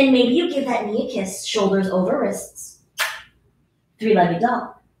 crunch it in. Maybe you give that knee a kiss, shoulders over wrists. Three-legged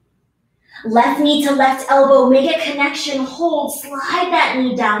dog. Left knee to left elbow, make a connection, hold, slide that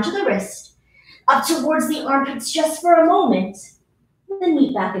knee down to the wrist, up towards the armpits just for a moment, then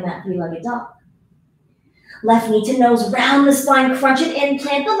meet back in that three-legged dog. Left knee to nose, round the spine, crunch it in,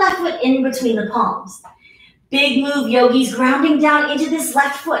 plant the left foot in between the palms. Big move, yogis, grounding down into this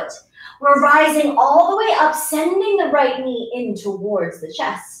left foot. We're rising all the way up, sending the right knee in towards the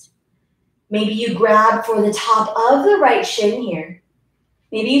chest. Maybe you grab for the top of the right shin here.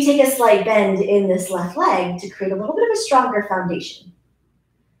 Maybe you take a slight bend in this left leg to create a little bit of a stronger foundation.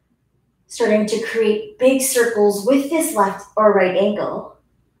 Starting to create big circles with this left or right ankle.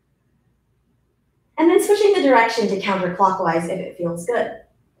 And then switching the direction to counterclockwise if it feels good.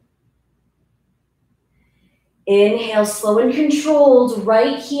 Inhale, slow and controlled.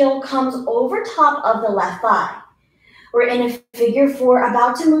 Right heel comes over top of the left thigh. We're in a figure four,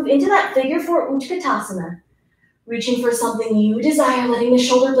 about to move into that figure four Utkatasana. Reaching for something you desire, letting the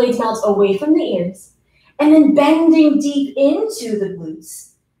shoulder blades melt away from the ears. And then bending deep into the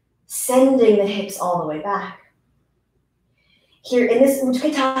glutes. Sending the hips all the way back. Here in this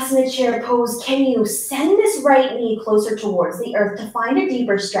Utkatasana chair pose, can you send this right knee closer towards the earth to find a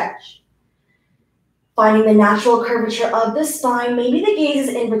deeper stretch? Finding the natural curvature of the spine, maybe the gaze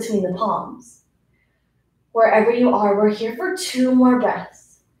is in between the palms. Wherever you are, we're here for 2 more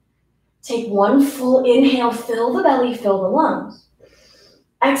breaths. Take one full inhale, fill the belly, fill the lungs.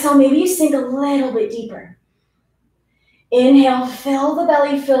 Exhale, maybe you sink a little bit deeper. Inhale, fill the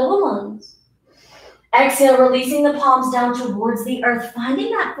belly, fill the lungs. Exhale, releasing the palms down towards the earth,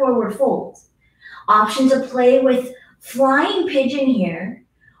 finding that forward fold. Option to play with flying pigeon here,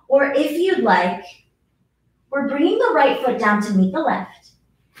 or if you'd like, we're bringing the right foot down to meet the left,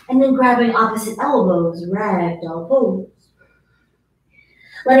 and then grabbing opposite elbows, ragdoll pose.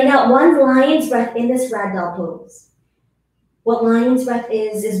 Letting out one lion's breath in this ragdoll pose. What lion's breath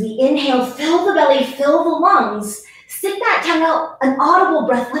is we inhale, fill the belly, fill the lungs, stick that tongue out, an audible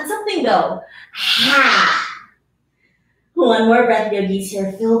breath, let something go. Ha! One more breath, yogis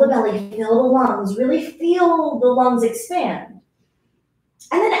here. Fill the belly, fill the lungs, really feel the lungs expand.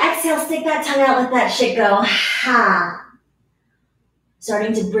 And then exhale, stick that tongue out, let that shit go. Ha!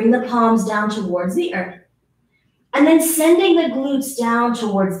 Starting to bring the palms down towards the earth. And then sending the glutes down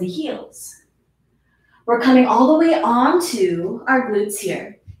towards the heels. We're coming all the way onto our glutes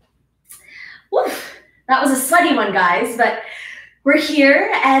here. Woof! That was a sweaty one, guys, but we're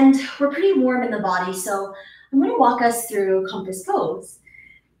here and we're pretty warm in the body, so I'm going to walk us through compass pose.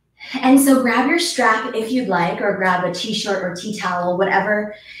 And so grab your strap if you'd like, or grab a t-shirt or tea towel,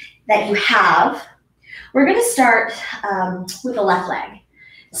 whatever that you have. We're going to start with the left leg.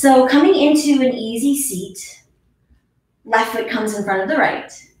 So coming into an easy seat, left foot comes in front of the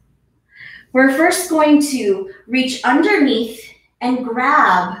right. We're first going to reach underneath and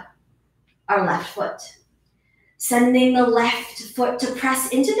grab our left foot, sending the left foot to press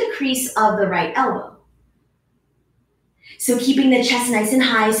into the crease of the right elbow. So keeping the chest nice and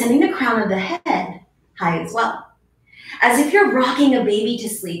high, sending the crown of the head high as well. As if you're rocking a baby to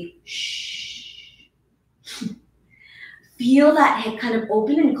sleep. Shh. Feel that hip kind of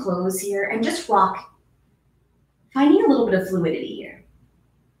open and close here and just rock, finding a little bit of fluidity here.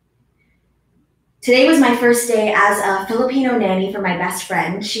 Today was my first day as a Filipino nanny for my best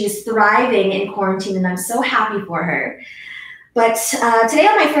friend. She is thriving in quarantine and I'm so happy for her. But today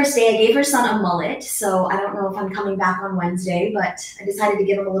on my first day, I gave her son a mullet. So I don't know if I'm coming back on Wednesday, but I decided to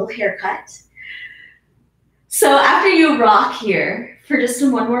give him a little haircut. So after you rock here for just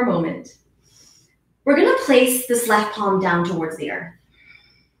one more moment, we're going to place this left palm down towards the earth.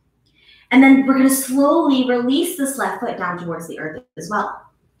 And then we're going to slowly release this left foot down towards the earth as well.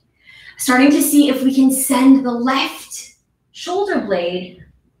 Starting to see if we can send the left shoulder blade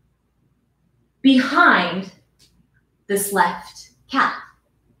behind this left calf.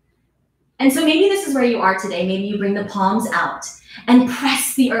 And so maybe this is where you are today. Maybe you bring the palms out and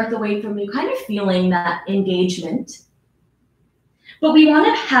press the earth away from you, kind of feeling that engagement. But we want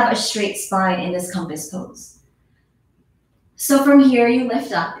to have a straight spine in this compass pose. So from here, you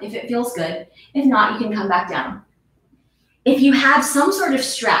lift up if it feels good. If not, you can come back down. If you have some sort of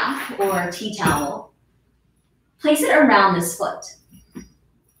strap or tea towel, place it around this foot.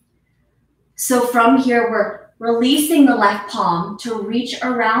 So from here, we're releasing the left palm to reach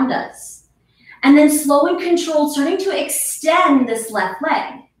around us. And then slow and controlled, starting to extend this left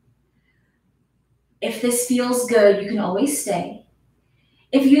leg. If this feels good, you can always stay.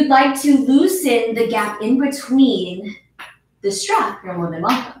 If you'd like to loosen the gap in between the strap, you're more than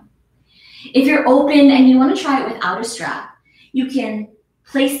welcome. If you're open and you want to try it without a strap, you can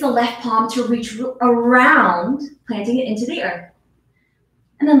place the left palm to reach around, planting it into the earth,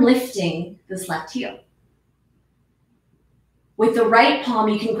 and then lifting this left heel. With the right palm,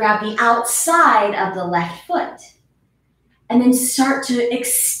 you can grab the outside of the left foot and then start to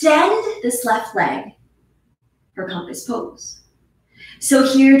extend this left leg for compass pose.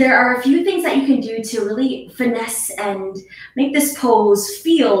 So here, there are a few things that you can do to really finesse and make this pose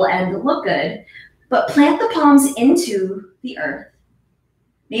feel and look good, but plant the palms into the earth.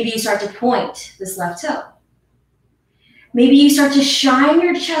 Maybe you start to point this left toe. Maybe you start to shine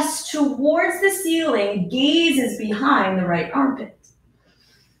your chest towards the ceiling, gaze is behind the right armpit.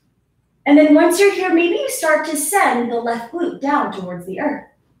 And then once you're here, maybe you start to send the left glute down towards the earth.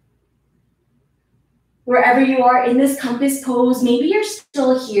 Wherever you are in this compass pose, maybe you're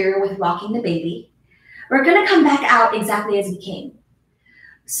still here with rocking the baby. We're gonna come back out exactly as we came.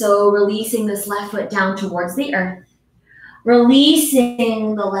 So releasing this left foot down towards the earth,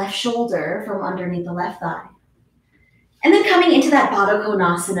 releasing the left shoulder from underneath the left thigh. And then coming into that Baddha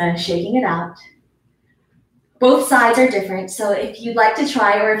Konasana, shaking it out. Both sides are different, so if you'd like to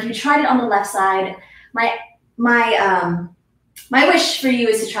try, or if you tried it on the left side, my wish for you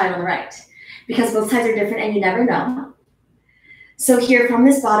is to try it on the right, because both sides are different and you never know. So here from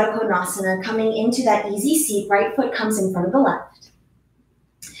this Baddha Konasana, coming into that easy seat, right foot comes in front of the left.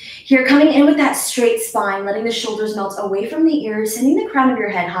 Here, coming in with that straight spine, letting the shoulders melt away from the ears, sending the crown of your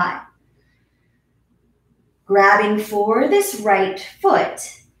head high. Grabbing for this right foot,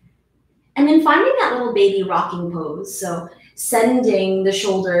 and then finding that little baby rocking pose. So sending the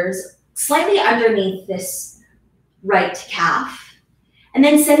shoulders slightly underneath this right calf, and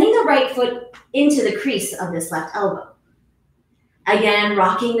then sending the right foot into the crease of this left elbow. Again,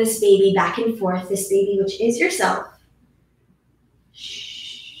 rocking this baby back and forth, this baby which is yourself.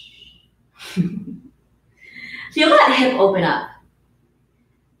 Feel that hip open up.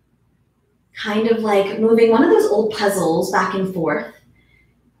 Kind of like moving one of those old puzzles back and forth.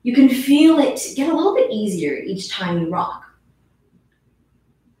 You can feel it get a little bit easier each time you rock.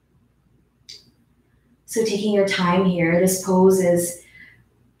 So taking your time here, this pose is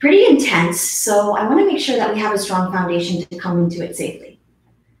pretty intense, so I want to make sure that we have a strong foundation to come into it safely.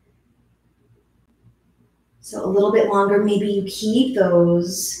 So a little bit longer, maybe you keep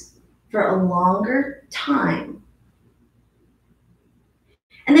those for a longer time.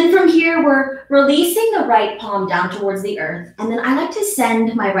 And then from here, we're releasing the right palm down towards the earth. And then I like to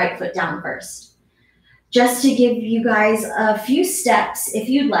send my right foot down first. Just to give you guys a few steps, if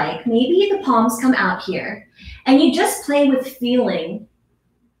you'd like. Maybe the palms come out here. And you just play with feeling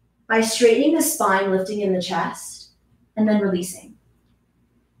by straightening the spine, lifting in the chest, and then releasing.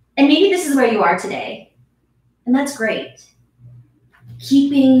 And maybe this is where you are today. And that's great.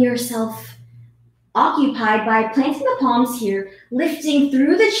 Keeping yourself occupied by planting the palms here, lifting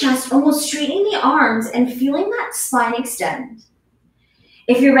through the chest, almost straightening the arms and feeling that spine extend.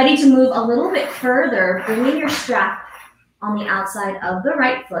 If you're ready to move a little bit further, bringing your strap on the outside of the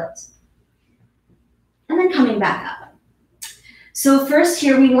right foot, and then coming back up. So first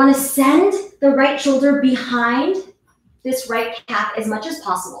here, we want to send the right shoulder behind this right calf as much as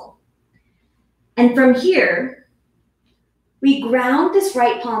possible. And from here, we ground this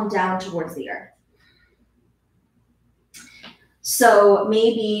right palm down towards the earth. So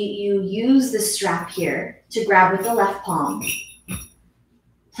maybe you use the strap here to grab with the left palm,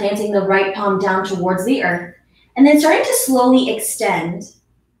 planting the right palm down towards the earth, and then starting to slowly extend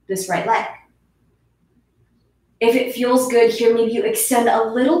this right leg. If it feels good here, maybe you extend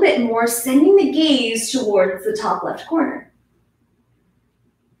a little bit more, sending the gaze towards the top left corner.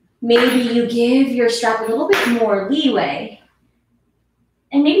 Maybe you give your strap a little bit more leeway,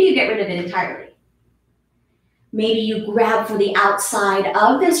 and maybe you get rid of it entirely. Maybe you grab for the outside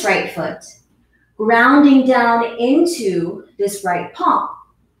of this right foot, grounding down into this right palm.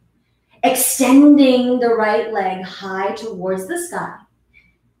 extending the right leg high towards the sky.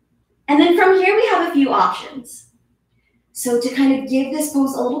 And then from here, we have a few options. So to kind of give this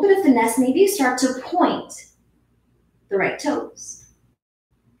pose a little bit of finesse, maybe you start to point the right toes.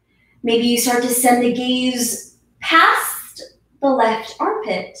 Maybe you start to send the gaze past the left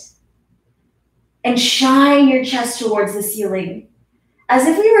armpit and shine your chest towards the ceiling, as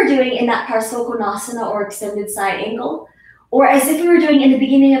if we were doing in that Parivrtta or extended side angle, or as if we were doing in the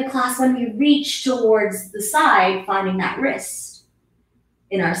beginning of class when we reach towards the side, finding that wrist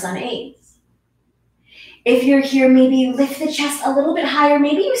in our sun A's. If you're here, maybe you lift the chest a little bit higher.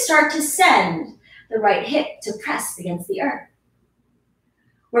 Maybe you start to send the right hip to press against the earth.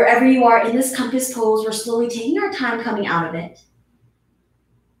 Wherever you are in this compass pose, we're slowly taking our time coming out of it.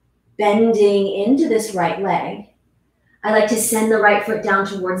 Bending into this right leg. I like to send the right foot down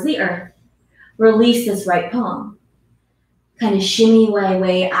towards the earth. Release this right palm. Kind of shimmy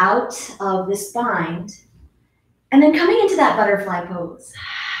way out of this bind. And then coming into that butterfly pose.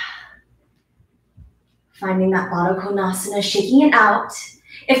 Finding that Baddha Konasana, shaking it out.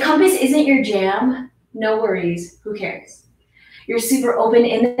 If compass isn't your jam, no worries, who cares? You're super open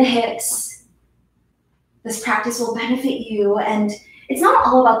in the hips. This practice will benefit you, and it's not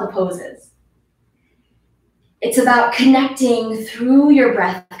all about the poses. It's about connecting through your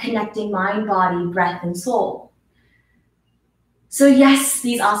breath, connecting mind, body, breath, and soul. So yes,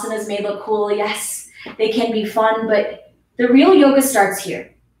 these asanas may look cool. Yes, they can be fun, but the real yoga starts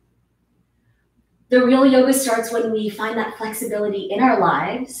here. The real yoga starts when we find that flexibility in our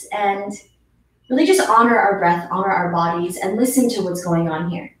lives and really just honor our breath, honor our bodies, and listen to what's going on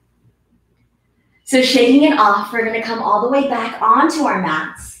here. So shaking it off, we're going to come all the way back onto our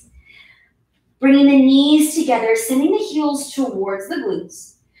mats, bringing the knees together, sending the heels towards the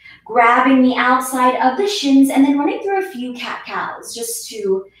glutes, grabbing the outside of the shins, and then running through a few cat-cows just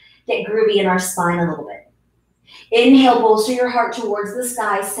to get groovy in our spine a little bit. Inhale, bolster your heart towards the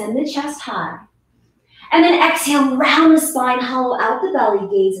sky, send the chest high. And then exhale, round the spine, hollow out the belly,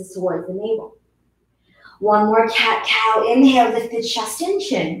 gazes towards the navel. One more cat-cow. Inhale, lift the chest and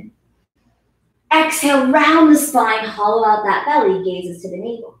chin. Exhale, round the spine, hollow out that belly, gazes to the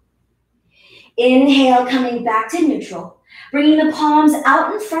navel. Inhale, coming back to neutral. Bringing the palms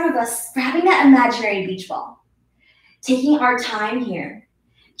out in front of us, grabbing that imaginary beach ball. Taking our time here.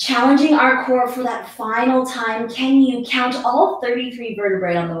 Challenging our core for that final time. Can you count all 33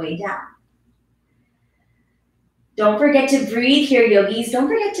 vertebrae on the way down? Don't forget to breathe here, yogis. Don't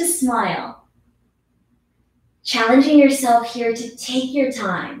forget to smile. Challenging yourself here to take your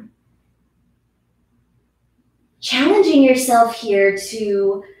time. Challenging yourself here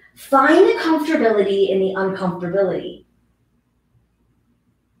to find the comfortability in the uncomfortability.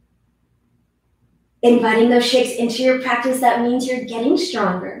 Inviting those shakes into your practice, that means you're getting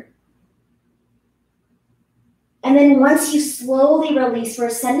stronger. And then once you slowly release, we're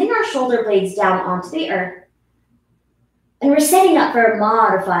sending our shoulder blades down onto the earth. And we're setting up for a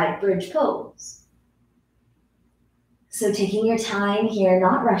modified bridge pose. So taking your time here,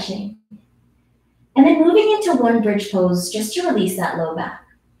 not rushing. And then moving into one bridge pose just to release that low back.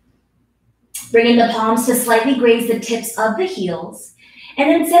 Bringing the palms to slightly graze the tips of the heels.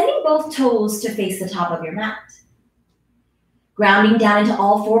 And then sending both toes to face the top of your mat. Grounding down into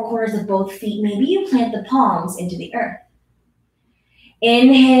all four corners of both feet. Maybe you plant the palms into the earth.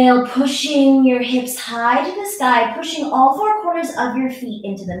 Inhale, pushing your hips high to the sky, pushing all four corners of your feet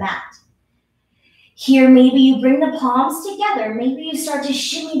into the mat. Here, maybe you bring the palms together. Maybe you start to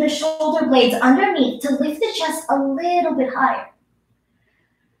shimmy the shoulder blades underneath to lift the chest a little bit higher.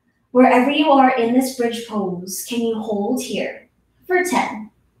 Wherever you are in this bridge pose, can you hold here for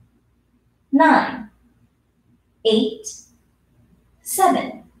 10, 9, 8,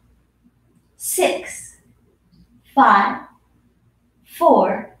 7, 6, 5,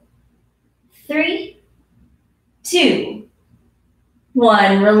 4, 3, 2,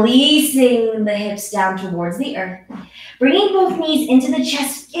 1. Releasing the hips down towards the earth. Bringing both knees into the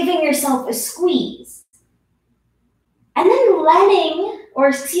chest, giving yourself a squeeze. And then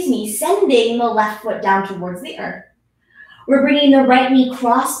sending the left foot down towards the earth. We're bringing the right knee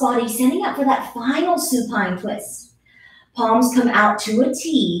cross-body, sending up for that final supine twist. Palms come out to a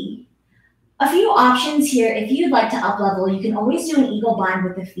T. A few options here. If you'd like to up-level, you can always do an eagle bind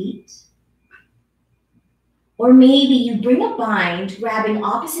with the feet. Or maybe you bring a bind, grabbing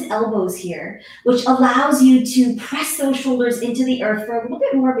opposite elbows here, which allows you to press those shoulders into the earth for a little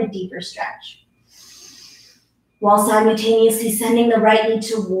bit more of a deeper stretch. While simultaneously sending the right knee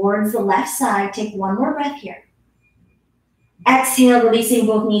towards the left side, take one more breath here. Exhale, releasing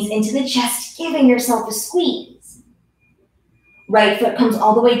both knees into the chest, giving yourself a squeeze. Right foot comes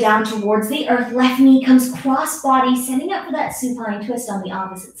all the way down towards the earth. Left knee comes cross body, setting up for that supine twist on the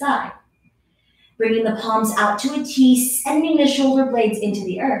opposite side. Bringing the palms out to a T, sending the shoulder blades into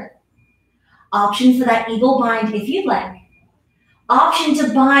the earth. Option for that eagle bind if you'd like. Option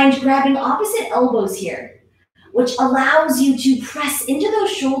to bind, grabbing opposite elbows here, which allows you to press into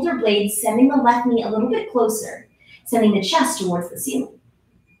those shoulder blades, sending the left knee a little bit closer, sending the chest towards the ceiling.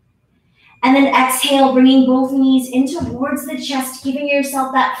 And then exhale, bringing both knees in towards the chest, giving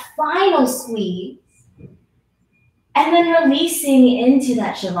yourself that final squeeze. And then releasing into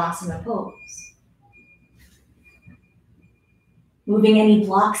that Shavasana pose. Moving any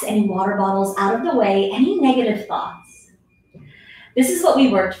blocks, any water bottles out of the way, any negative thoughts. This is what we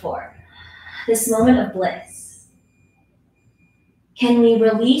worked for, this moment of bliss. Can we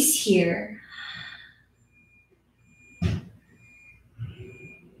release here?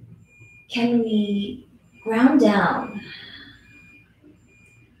 Can we ground down?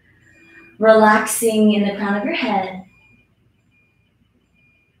 Relaxing in the crown of your head,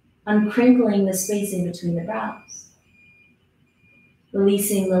 uncrinkling the space in between the brows.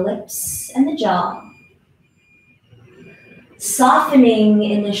 Releasing the lips and the jaw. Softening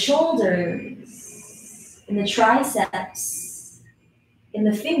in the shoulders, in the triceps, in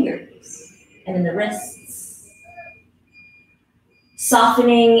the fingers, and in the wrists.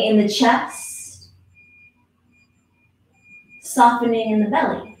 Softening in the chest. Softening in the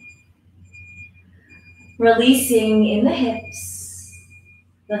belly. Releasing in the hips,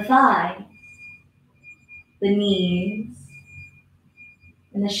 the thighs, the knees,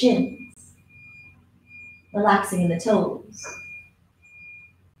 and the shins. Relaxing in the toes.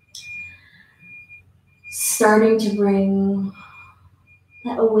 Starting to bring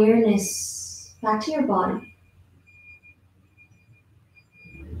that awareness back to your body.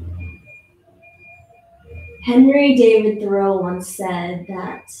 Henry David Thoreau once said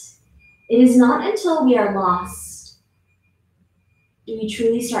that it is not until we are lost do we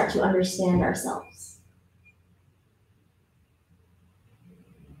truly start to understand ourselves.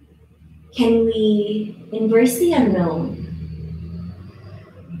 Can we embrace the unknown?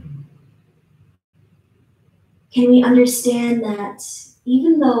 Can we understand that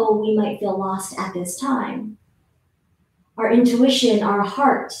even though we might feel lost at this time, our intuition, our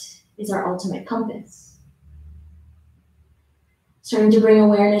heart is our ultimate compass? Starting to bring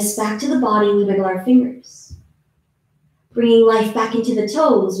awareness back to the body, we wiggle our fingers. Bringing life back into the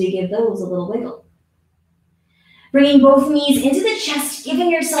toes, we give those a little wiggle. Bringing both knees into the chest,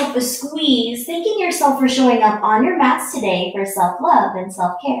 giving yourself a squeeze, thanking yourself for showing up on your mats today for self-love and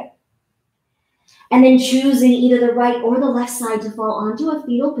self-care. And then choosing either the right or the left side to fall onto a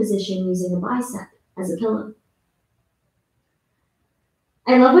fetal position using a bicep as a pillow.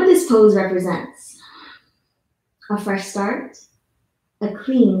 I love what this pose represents. A fresh start, a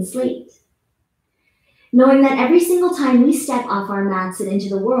clean slate. Knowing that every single time we step off our mats and into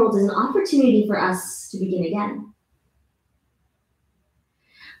the world is an opportunity for us to begin again.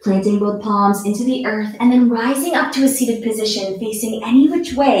 Planting both palms into the earth and then rising up to a seated position facing any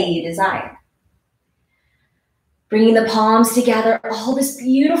which way you desire. Bringing the palms to gather all this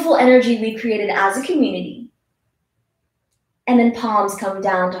beautiful energy we created as a community. And then palms come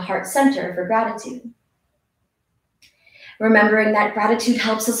down to heart center for gratitude. Remembering that gratitude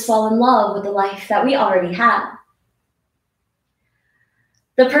helps us fall in love with the life that we already have.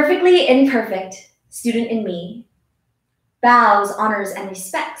 The perfectly imperfect student in me bows, honors, and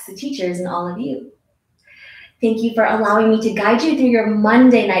respects the teachers in all of you. Thank you for allowing me to guide you through your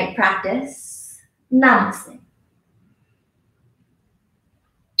Monday night practice. Namaste.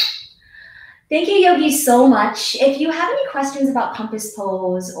 Thank you, yogis, so much. If you have any questions about compass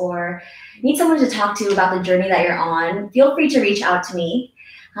pose or need someone to talk to about the journey that you're on, feel free to reach out to me.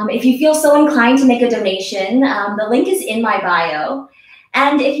 If you feel so inclined to make a donation, the link is in my bio.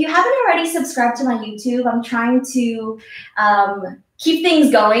 And if you haven't already subscribed to my YouTube, I'm trying to keep things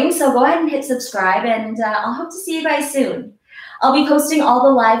going. So go ahead and hit subscribe, and I'll hope to see you guys soon. I'll be posting all the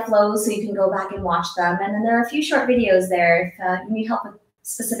live flows so you can go back and watch them. And then there are a few short videos there if you need help with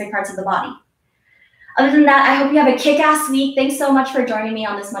specific parts of the body. Other than that, I hope you have a kick-ass week. Thanks so much for joining me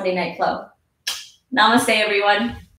on this Monday Night Flow. Namaste, everyone.